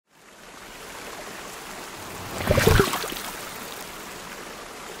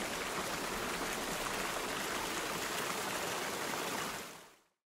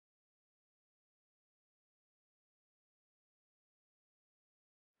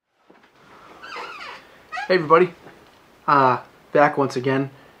Hey everybody, back once again.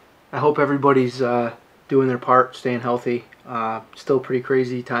 I hope everybody's doing their part, staying healthy. Still pretty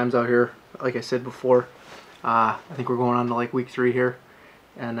crazy times out here, like I said before. I think we're going on to like week 3 here,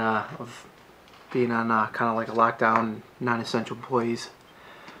 and of being on kind of like a lockdown, non-essential employees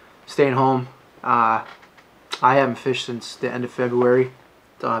staying home. I haven't fished since the end of February.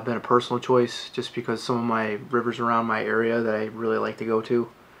 It's been a personal choice just because some of my rivers around my area that I really like to go to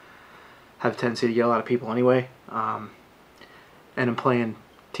have a tendency to get a lot of people anyway, and I'm playing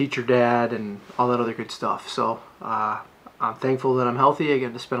teacher dad and all that other good stuff. So I'm thankful that I'm healthy. I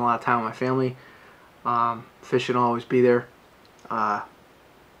get to spend a lot of time with my family. Fishing will always be there.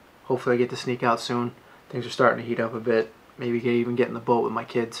 Hopefully I get to sneak out soon. Things are starting to heat up a bit. Maybe even get in the boat with my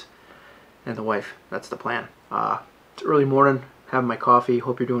kids and the wife. That's the plan. It's early morning, having my coffee.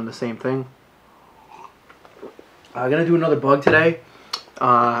 Hope you're doing the same thing. I'm going to do another bug today.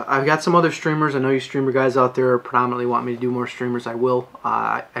 I've got some other streamers. I know you streamer guys out there predominantly want me to do more streamers. I will.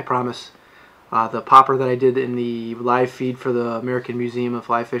 I promise. The popper that I did in the live feed for the American Museum of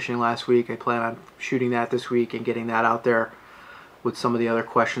Fly Fishing last week, I plan on shooting that this week and getting that out there with some of the other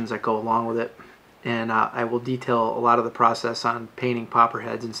questions that go along with it. And I will detail a lot of the process on painting popper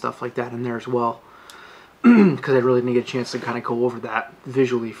heads and stuff like that in there as well, because I really didn't get a chance to kind of go over that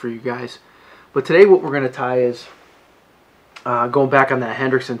visually for you guys. But today what we're going to tie is going back on that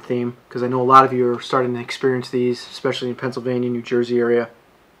Hendrickson theme, because I know a lot of you are starting to experience these, especially in Pennsylvania, New Jersey area.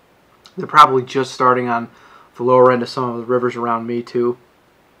 They're probably just starting on the lower end of some of the rivers around me too,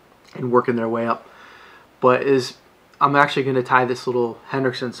 and working their way up. But I'm actually going to tie this little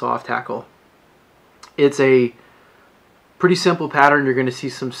Hendrickson soft tackle. It's a pretty simple pattern. You're going to see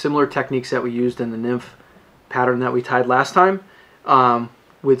some similar techniques that we used in the nymph pattern that we tied last time,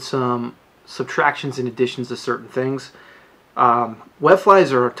 with some subtractions and additions to certain things. Wet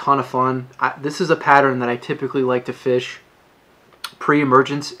flies are a ton of fun. This is a pattern that I typically like to fish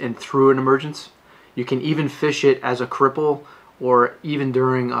pre-emergence and through an emergence. You can even fish it as a cripple or even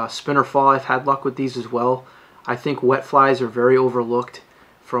during a spinner fall. I've had luck with these as well. I think wet flies are very overlooked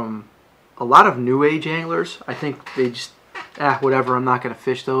from a lot of new age anglers. I think they just, whatever, I'm not going to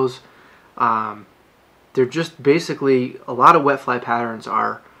fish those. They're just basically, a lot of wet fly patterns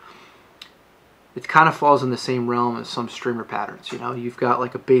are, it kind of falls in the same realm as some streamer patterns. You know, you've got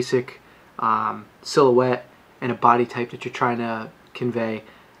like a basic silhouette and a body type that you're trying to convey.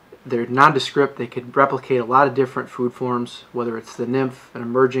 They're nondescript. They could replicate a lot of different food forms, whether it's the nymph, an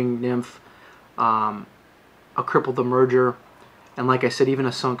emerging nymph, a crippled emerger, and like I said, even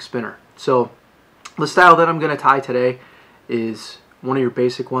a sunk spinner. So the style that I'm going to tie today is one of your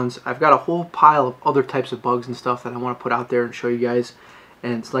basic ones. I've got a whole pile of other types of bugs and stuff that I want to put out there and show you guys.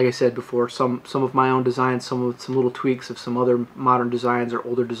 And like I said before, some of my own designs, some little tweaks of some other modern designs or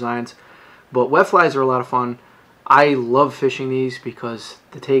older designs. But wet flies are a lot of fun. I love fishing these because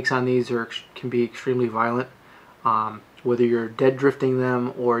the takes on these can be extremely violent. Whether you're dead drifting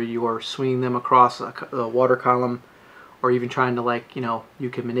them or you're swinging them across a water column, or even trying to, like, you know, you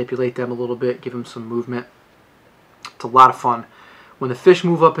can manipulate them a little bit, give them some movement. It's a lot of fun. When the fish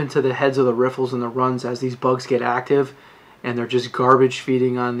move up into the heads of the riffles and the runs as these bugs get active, and they're just garbage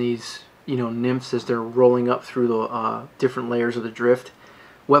feeding on these, you know, nymphs as they're rolling up through the different layers of the drift.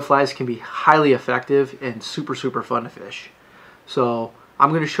 Wet flies can be highly effective and super, super fun to fish. So I'm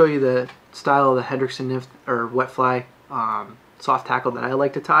going to show you the style of the Hendrickson nymph or wet fly soft tackle that I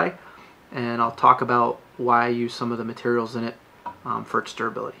like to tie, and I'll talk about why I use some of the materials in it for its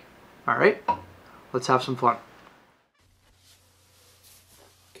durability. All right, let's have some fun.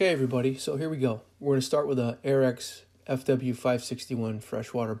 Okay, everybody, so here we go. We're going to start with a Airx FW561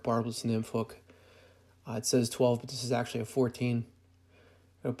 freshwater barbless nymph hook. It says 12, but this is actually a 14. I'm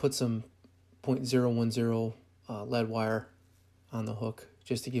going to put some .010 lead wire on the hook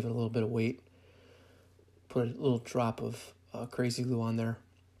just to give it a little bit of weight. Put a little drop of crazy glue on there.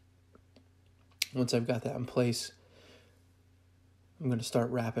 Once I've got that in place, I'm going to start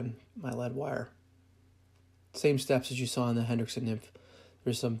wrapping my lead wire. Same steps as you saw in the Hendrickson nymph.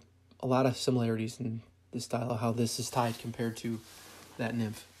 There's a lot of similarities in the style of how this is tied compared to that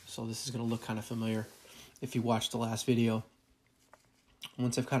nymph. So this is going to look kind of familiar if you watched the last video.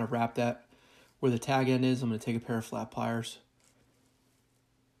 Once I've kind of wrapped that where the tag end is, I'm going to take a pair of flat pliers.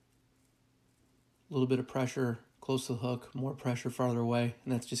 A little bit of pressure close to the hook, more pressure farther away,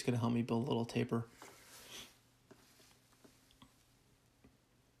 and that's just going to help me build a little taper.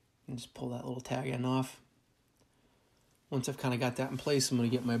 And just pull that little tag end off. Once I've kind of got that in place, I'm going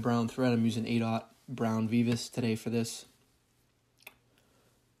to get my brown thread. I'm using 8/0 brown Vivus today for this.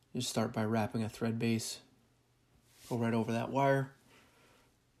 Just start by wrapping a thread base. Go right over that wire.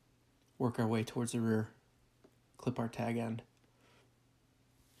 Work our way towards the rear clip our tag end.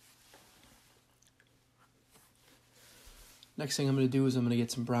 Next thing I'm going to do is I'm going to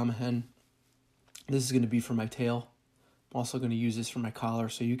get some Brahma hen. This is going to be for my tail. I'm also going to use this for my collar,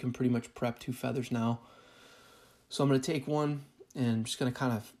 so you can pretty much prep 2 feathers now. So I'm going to take one and I'm just going to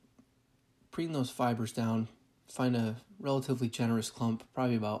kind of preen those fibers down, find a relatively generous clump,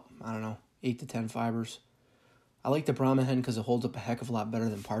 probably about, I don't know, 8 to 10 fibers. I like the Brahma hen because it holds up a heck of a lot better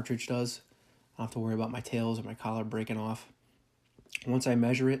than partridge does. I don't have to worry about my tails or my collar breaking off. Once I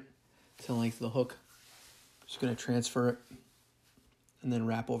measure it to the length of the hook, I'm just going to transfer it and then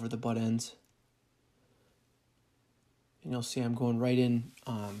wrap over the butt ends. And you'll see I'm going right in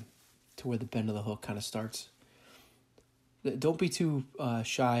to where the bend of the hook kind of starts. Don't be too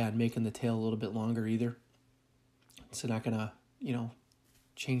shy on making the tail a little bit longer either. It's not going to,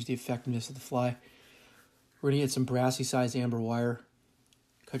 change the effectiveness of the fly. We're going to get some brassy sized amber wire.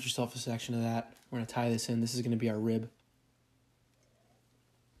 Cut yourself a section of that. We're going to tie this in. This is going to be our rib.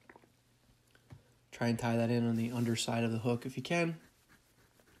 Try and tie that in on the underside of the hook if you can.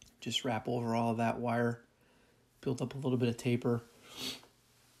 Just wrap over all of that wire. Build up a little bit of taper.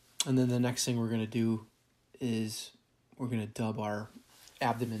 And then the next thing we're going to do is we're going to dub our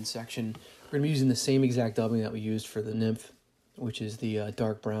abdomen section. We're going to be using the same exact dubbing that we used for the nymph, which is the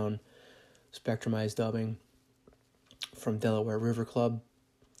dark brown Spectrumized dubbing from Delaware River Club.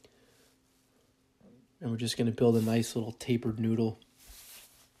 And we're just going to build a nice little tapered noodle.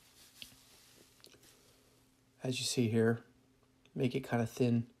 As you see here, make it kind of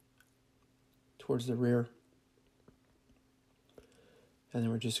thin towards the rear. And then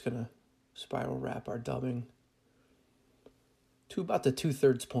we're just going to spiral wrap our dubbing to about the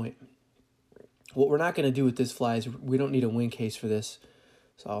 2/3 point. What we're not going to do with this fly is we don't need a wing case for this.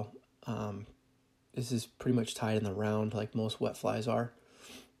 So this is pretty much tied in the round like most wet flies are.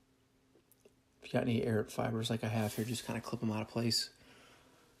 If you got any air fibers like I have here, just kind of clip them out of place.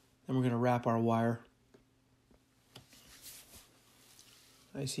 Then we're going to wrap our wire.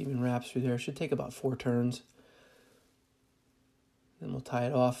 Nice even wraps through there. Should take about 4 turns. Then we'll tie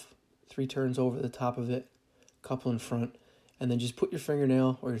it off, 3 turns over the top of it, a couple in front, and then just put your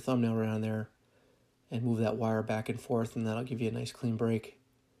fingernail or your thumbnail around there and move that wire back and forth, and that'll give you a nice clean break.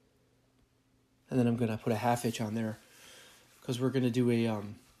 And then I'm going to put a 1/2 hitch on there because we're going to do a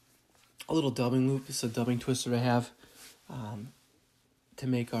little dubbing loop. It's a dubbing twist that I have to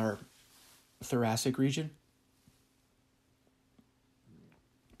make our thoracic region.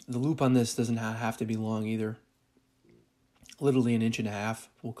 The loop on this doesn't have to be long either. Literally 1.5 inches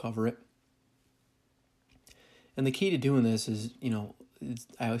will cover it. And the key to doing this is,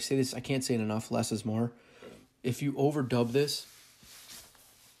 I always say this, I can't say it enough, less is more. If you overdub this,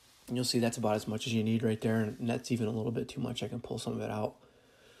 you'll see that's about as much as you need right there, and that's even a little bit too much. I can pull some of it out.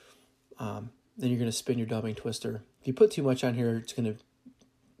 Then you're going to spin your dubbing twister. If you put too much on here, it's going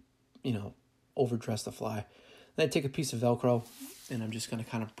to, overdress the fly. Then I take a piece of Velcro, and I'm just going to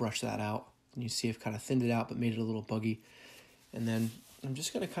kind of brush that out. And you see I've kind of thinned it out, but made it a little buggy. And then I'm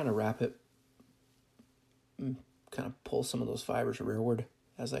just going to kind of wrap it, and kind of pull some of those fibers rearward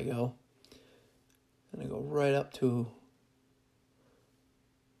as I go. And I go right up to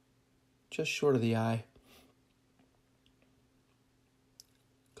just short of the eye.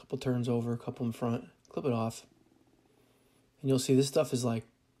 A couple turns over, a couple in front, clip it off. And you'll see this stuff is like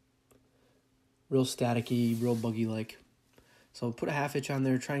real staticky, real buggy-like. So put a 1/2 hitch on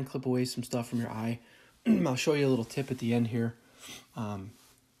there, try and clip away some stuff from your eye. I'll show you a little tip at the end here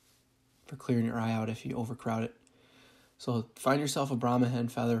for clearing your eye out if you overcrowd it. So find yourself a Brahma hen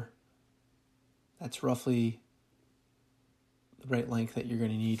feather. That's roughly the right length that you're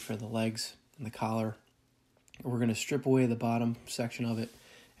going to need for the legs and the collar. We're going to strip away the bottom section of it,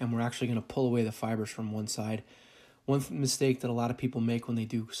 and we're actually going to pull away the fibers from one side. One mistake that a lot of people make when they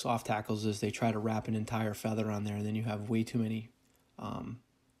do soft tackles is they try to wrap an entire feather on there, and then you have way too many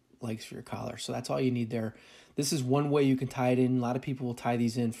legs for your collar. So that's all you need there. This is one way you can tie it in. A lot of people will tie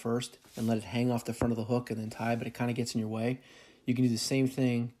these in first and let it hang off the front of the hook and then tie, but it kind of gets in your way. You can do the same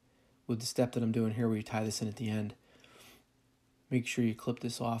thing with the step that I'm doing here where you tie this in at the end. Make sure you clip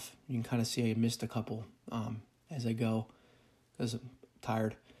this off. You can kind of see I missed a couple as I go because I'm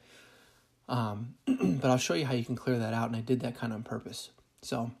tired. But I'll show you how you can clear that out, and I did that kind of on purpose.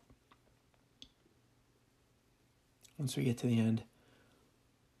 So once we get to the end,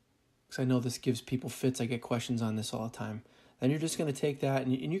 because I know this gives people fits, I get questions on this all the time. Then you're just going to take that,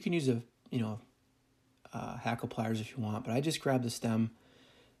 and you can use hackle pliers if you want, but I just grab the stem,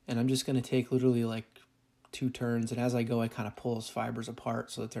 and I'm just going to take literally like 2 turns, and as I go, I kind of pull those fibers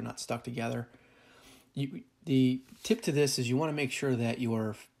apart so that they're not stuck together. The tip to this is you want to make sure that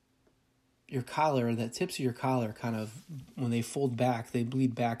your your collar, that tips of your collar kind of, when they fold back, they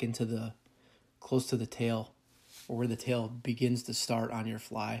bleed back into the, close to the tail, or where the tail begins to start on your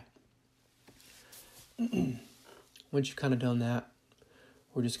fly. Once you've kind of done that,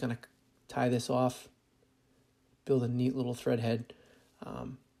 we're just going to tie this off, build a neat little thread head.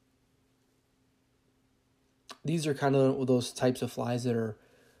 These are kind of those types of flies that are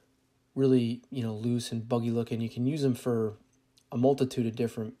really, loose and buggy looking. You can use them for a multitude of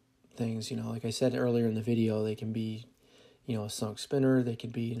different things. Like I said earlier in the video, they can be, a sunk spinner, they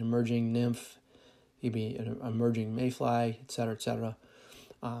could be an emerging nymph, they could be an emerging mayfly, etc., etc.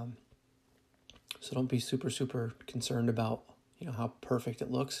 So don't be super concerned about, how perfect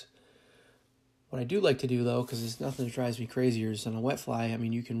it looks. What I do like to do, though, because there's nothing that drives me crazier, is on a wet fly,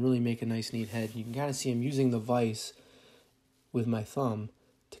 you can really make a nice, neat head. You can kind of see I'm using the vise with my thumb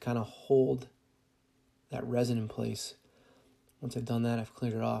to kind of hold that resin in place. Once I've done that, I've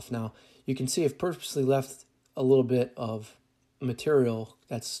cleared it off. Now, you can see I've purposely left a little bit of material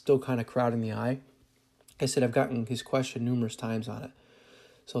that's still kind of crowding the eye. Like I said, I've gotten his question numerous times on it.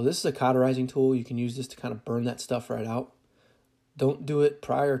 So this is a cauterizing tool. You can use this to kind of burn that stuff right out. Don't do it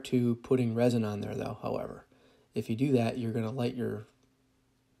prior to putting resin on there, though, however. If you do that, you're going to light your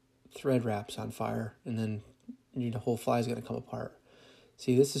thread wraps on fire, and then the whole fly is going to come apart.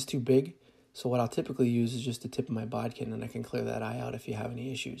 See, this is too big, so what I'll typically use is just the tip of my bodkin, and I can clear that eye out if you have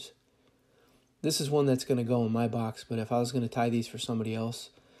any issues. This is one that's going to go in my box, but if I was going to tie these for somebody else,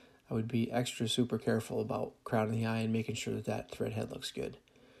 I would be extra super careful about crowding the eye and making sure that that thread head looks good.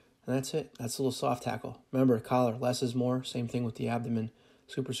 And that's it. That's a little soft tackle. Remember, collar, less is more. Same thing with the abdomen.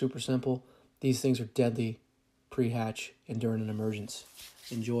 Super simple. These things are deadly pre-hatch and during an emergence.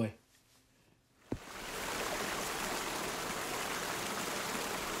 Enjoy.